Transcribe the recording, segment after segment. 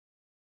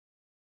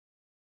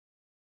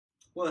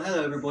Well,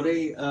 hello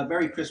everybody.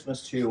 Merry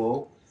Christmas to you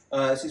all.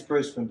 This is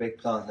Bruce from Big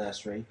Plant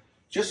Nursery.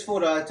 Just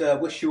thought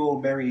I'd wish you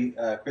all Merry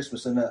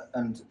Christmas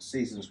and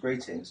season's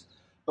greetings,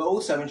 but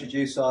also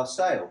introduce our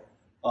sale.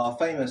 Our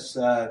famous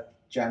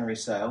January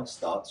sale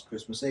starts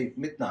Christmas Eve,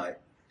 midnight.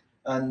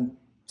 And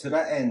to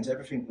that end,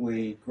 everything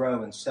we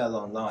grow and sell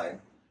online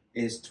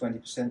is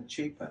 20%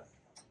 cheaper.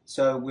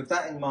 So with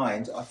that in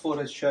mind, I thought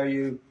I'd show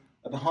you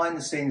a behind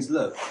the scenes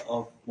look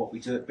of what we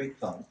do at Big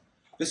Plant.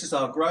 This is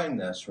our growing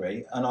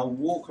nursery, and I'll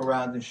walk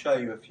around and show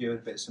you a few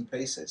bits and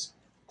pieces.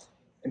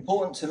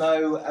 Important to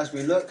know as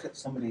we look at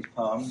some of these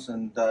palms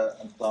and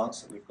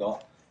plants that we've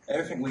got,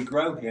 everything we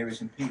grow here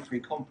is in peat-free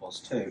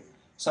compost too.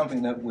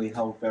 Something that we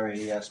hold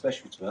very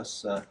special to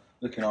us,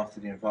 looking after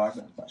the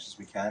environment as much as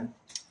we can.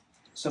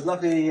 Some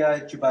lovely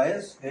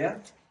Jubaeas here.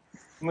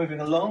 Moving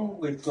along,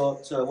 we've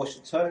got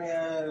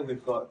Washingtonia,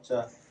 we've got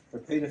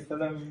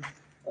Rapidophyllum,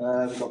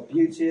 we've got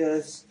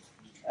Beauteas.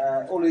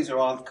 All these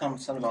are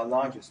some of our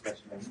larger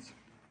specimens,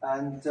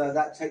 and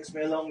that takes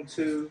me along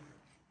to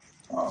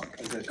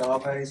the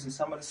agaves and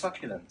some of the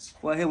succulents.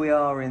 Well, here we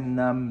are in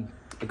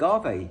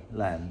agave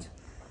land.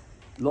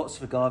 Lots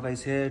of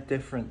agaves here,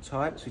 different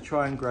types. We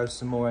try and grow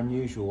some more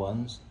unusual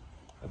ones.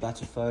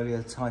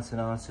 Abatifolia,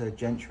 titanata,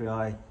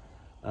 gentrii,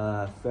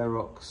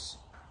 ferox,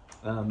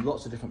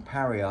 lots of different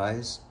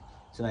varieities,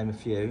 to name a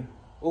few.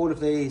 All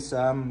of these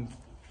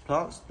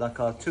plants, like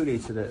our 2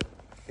 litre,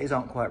 these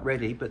aren't quite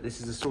ready, but this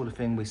is the sort of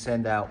thing we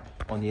send out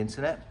on the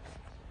internet,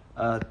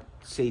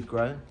 seed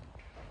grown.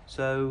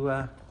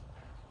 So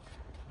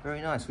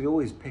very nice. We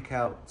always pick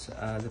out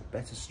the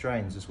better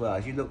strains as well.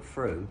 As you look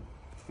through,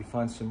 we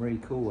find some really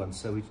cool ones,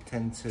 so we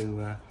tend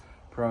to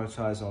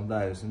prioritise on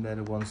those, and they're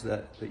the ones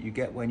that you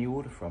get when you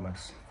order from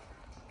us.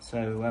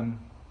 So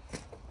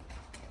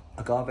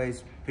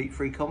agaves,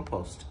 peat-free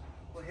compost.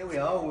 Well, here we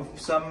are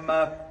with some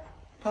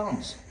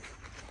palms.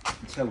 You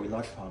can tell we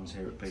like palms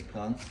here at Big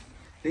Plant.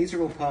 These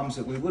are all palms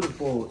that we would have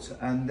bought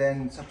and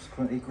then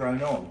subsequently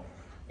grown on.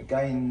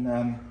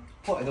 Again,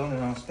 potted on in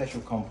our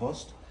special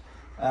compost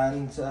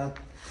and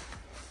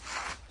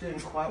doing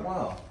quite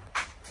well.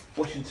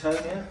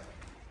 Washingtonia,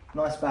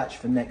 nice batch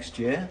for next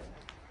year.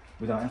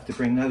 We don't have to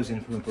bring those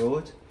in from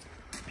abroad.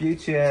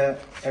 Butea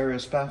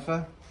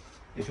aerospatha.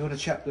 If you're the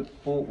chap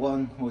that bought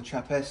one, or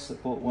chapess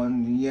that bought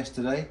one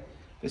yesterday,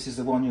 this is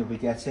the one you'll be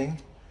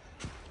getting.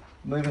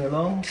 Moving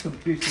along to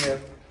Butea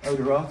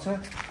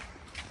odorata.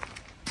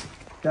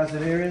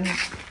 Dazzlerians,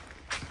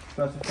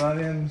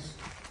 vertifoliums,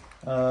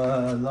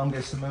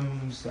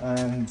 longissimums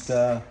and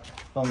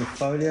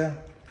longifolia.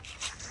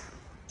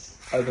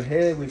 Over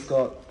here we've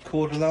got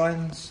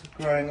cordylines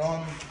growing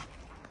on,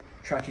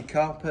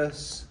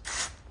 trachycarpus,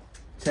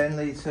 10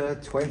 litre,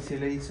 20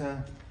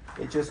 litre,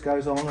 it just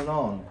goes on.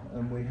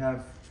 And we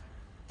have,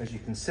 as you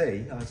can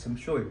see, I'm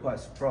sure you're quite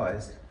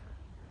surprised,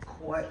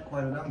 quite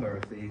a number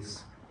of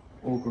these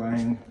all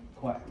growing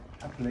quite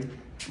happily.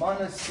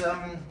 Minus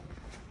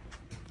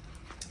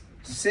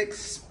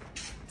 6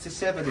 to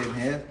 7 in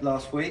here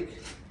last week.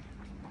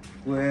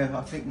 We're,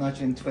 I think,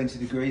 nudging 20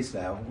 degrees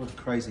now. What a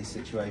crazy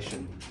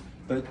situation.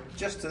 But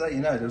just to let you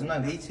know, there was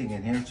no heating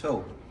in here at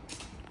all.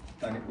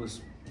 And it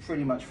was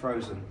pretty much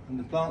frozen. And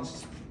the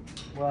plants,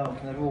 well,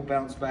 they've all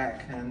bounced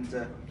back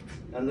and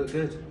look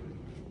good.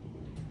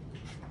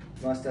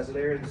 Nice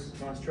dazzlerians,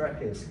 nice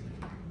trachyas.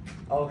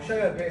 I'll show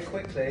you over here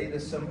quickly.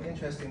 There's some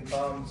interesting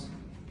palms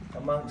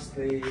amongst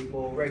the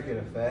more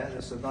regular fare.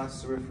 There's some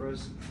nice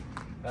cerifera's.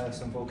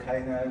 Some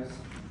volcanoes,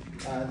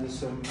 and there's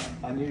some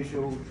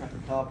unusual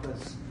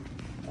trachycarpus.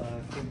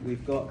 I think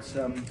we've got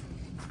some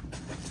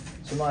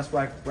nice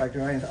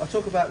Wagnerians. I'll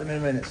talk about them in a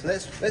minute. So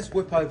let's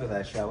whip over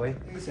there, shall we?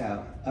 These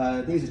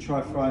out. These are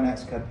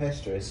Trifrinax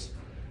campestris.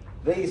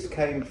 These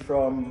came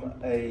from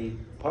a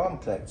palm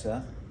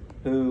collector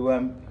who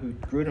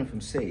grew them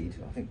from seed,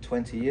 I think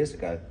 20 years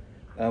ago.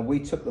 We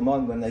took them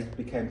on when they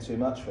became too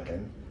much for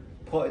him,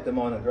 potted them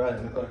on and grown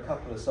them. We've got a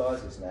couple of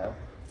sizes now.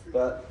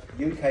 But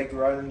UK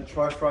grown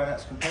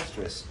Trifrinax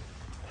campestris.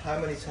 How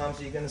many times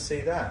are you going to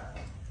see that?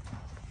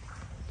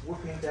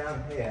 Whooping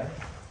down here,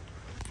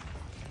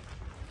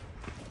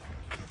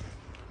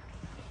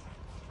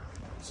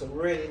 some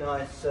really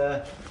nice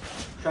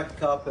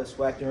Trachycarpus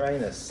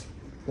wagneranus.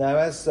 Now,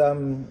 as a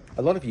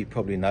lot of you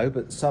probably know,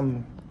 but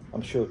some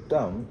I'm sure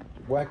don't,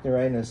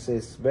 Wagneranus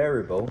is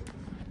variable,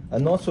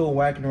 and not all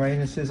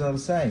Wagneranuses are the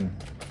same.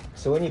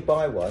 So when you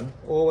buy one,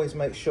 always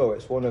make sure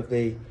it's one of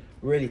the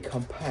really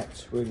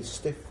compact, really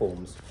stiff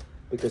forms,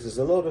 because there's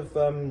a lot of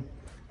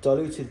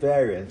diluted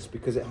variants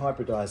because it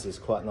hybridizes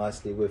quite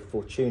nicely with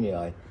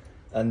Fortunii,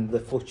 and the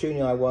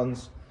Fortunii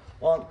ones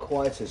aren't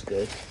quite as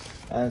good,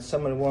 and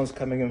some of the ones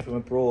coming in from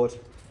abroad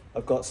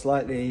have got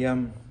slightly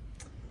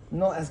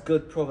not as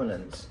good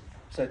provenance.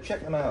 So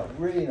check them out,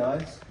 really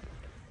nice.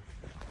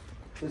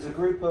 There's a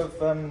group of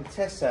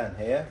Tessan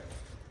here,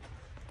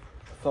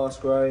 fast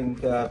growing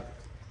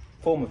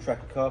form of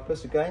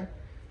Trachycarpus again.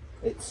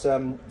 It's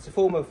a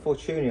form of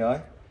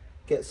Fortunii,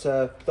 gets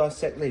a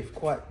dissect leaf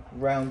quite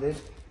rounded,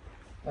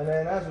 and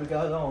then as we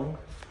go along,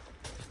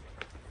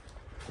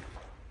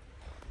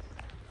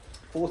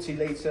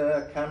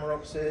 40-litre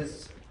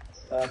Camaropsis,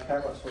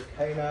 Camarops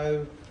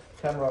volcano,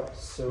 Camarops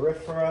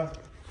cerifera.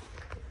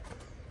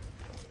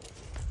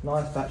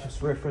 Nice batch of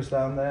ceriferas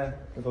down there,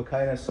 the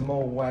volcano, some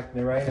more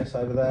Wagneranus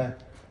over there,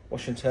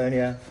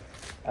 Washingtonia,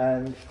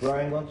 and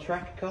growing on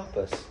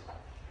Trachycarpus.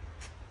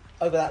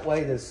 Over that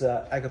way there's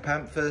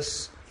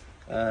Agapanthus.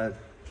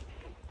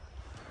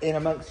 In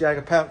amongst the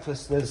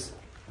Agapanthus there's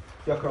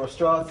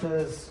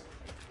Jochorostratus,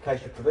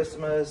 Acacia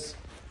praviscimus,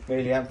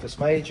 Melianthus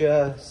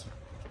major,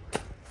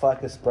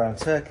 Ficus brown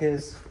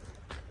turkeys,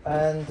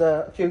 and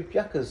a few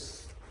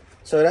yuccas.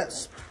 So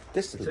that's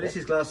this. So this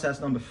is glasshouse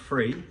number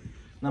 3.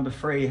 Number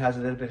 3 has a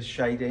little bit of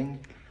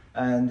shading,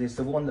 and it's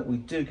the one that we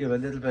do give a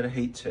little bit of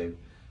heat to.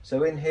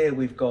 So in here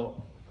we've got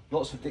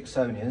lots of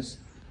Dicksonias.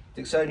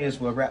 Dicksonias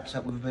were wrapped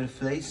up with a bit of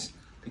fleece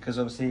because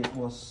obviously it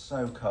was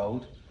so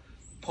cold.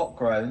 Pot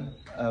grown,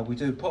 we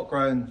do pot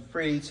grown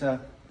 3 litre,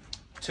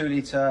 2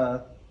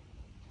 litre,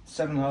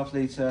 7.5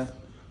 litre,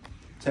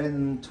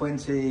 10,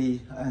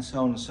 20, and so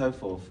on and so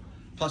forth.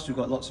 Plus we've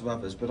got lots of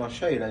others, but I'll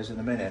show you those in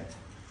a minute.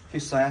 A few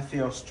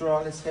Cyathea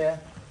australis here.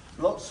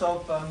 Lots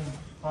of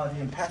hardy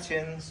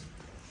impatiens,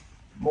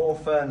 more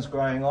ferns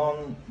growing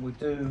on. We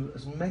do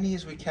as many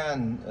as we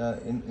can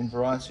in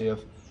variety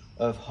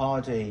of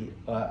hardy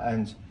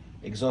and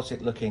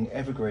exotic looking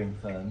evergreen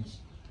ferns.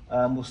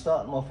 We'll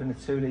start them off in a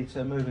 2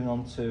 litre, moving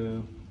on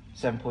to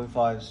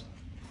 7.5s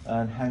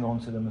and hang on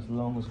to them as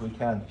long as we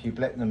can. A few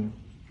Blechnum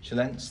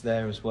chilents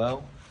there as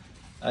well.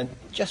 And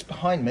just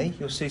behind me,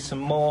 you'll see some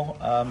more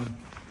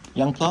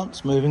young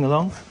plants moving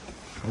along.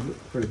 I'll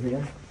look through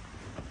here.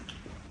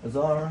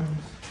 Azarums,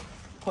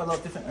 quite a lot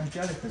of different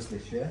Angelicas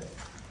this year.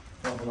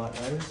 Rather like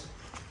those.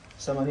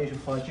 Some unusual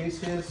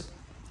Fiducias,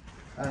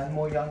 and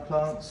more young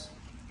plants.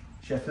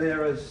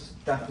 Scheffleras,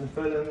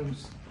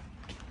 Daphne-phyllums,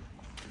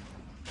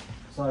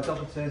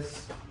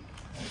 Cydopatis,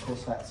 and of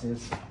course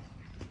Fatsis,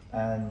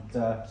 and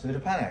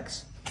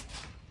Pseudopanax.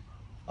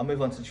 I'll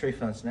move on to tree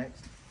ferns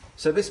next.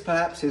 So this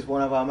perhaps is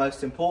one of our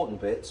most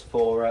important bits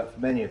for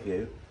many of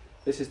you.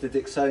 This is the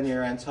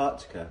Dicksonia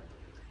antarctica.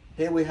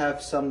 Here we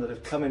have some that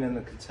have come in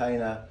the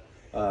container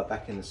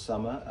back in the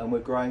summer, and we're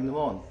growing them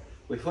on.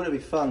 We thought it'd be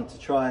fun to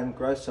try and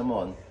grow some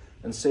on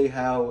and see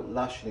how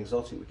lush and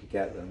exotic we could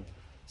get them,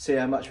 see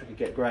how much we could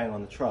get growing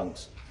on the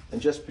trunks, and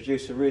just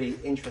produce a really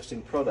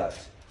interesting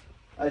product.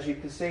 As you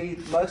can see,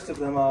 most of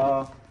them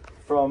are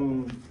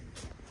from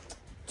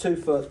 2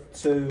 foot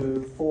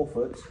to 4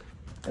 foot.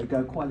 They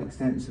go quite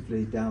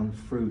extensively down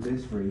through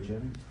this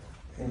region.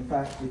 In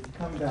fact, if you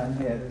come down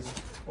here, there's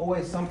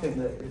always something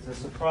that is a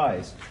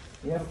surprise.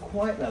 You never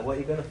quite know what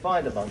you're going to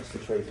find amongst the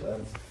tree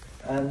ferns.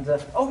 And,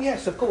 oh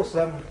yes, of course,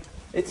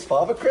 it's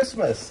Father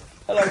Christmas.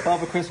 Hello,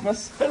 Father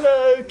Christmas.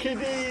 Hello,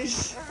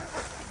 kiddies.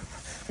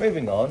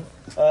 Moving on,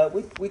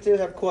 we do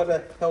have quite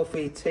a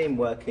healthy team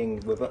working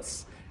with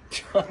us,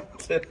 trying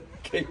to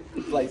keep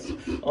the place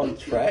on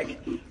track.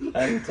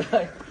 And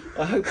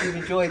I hope you've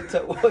enjoyed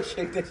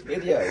watching this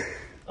video.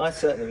 I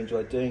certainly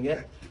enjoyed doing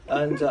it.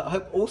 And I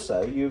hope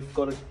also you've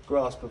got a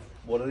grasp of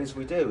what it is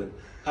we do and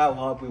how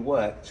hard we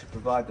work to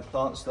provide the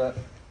plants that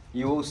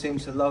you all seem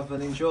to love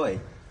and enjoy.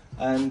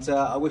 And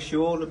I wish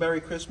you all a Merry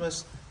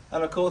Christmas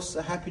and of course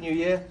a Happy New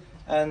Year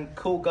and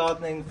cool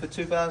gardening for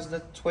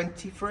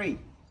 2023.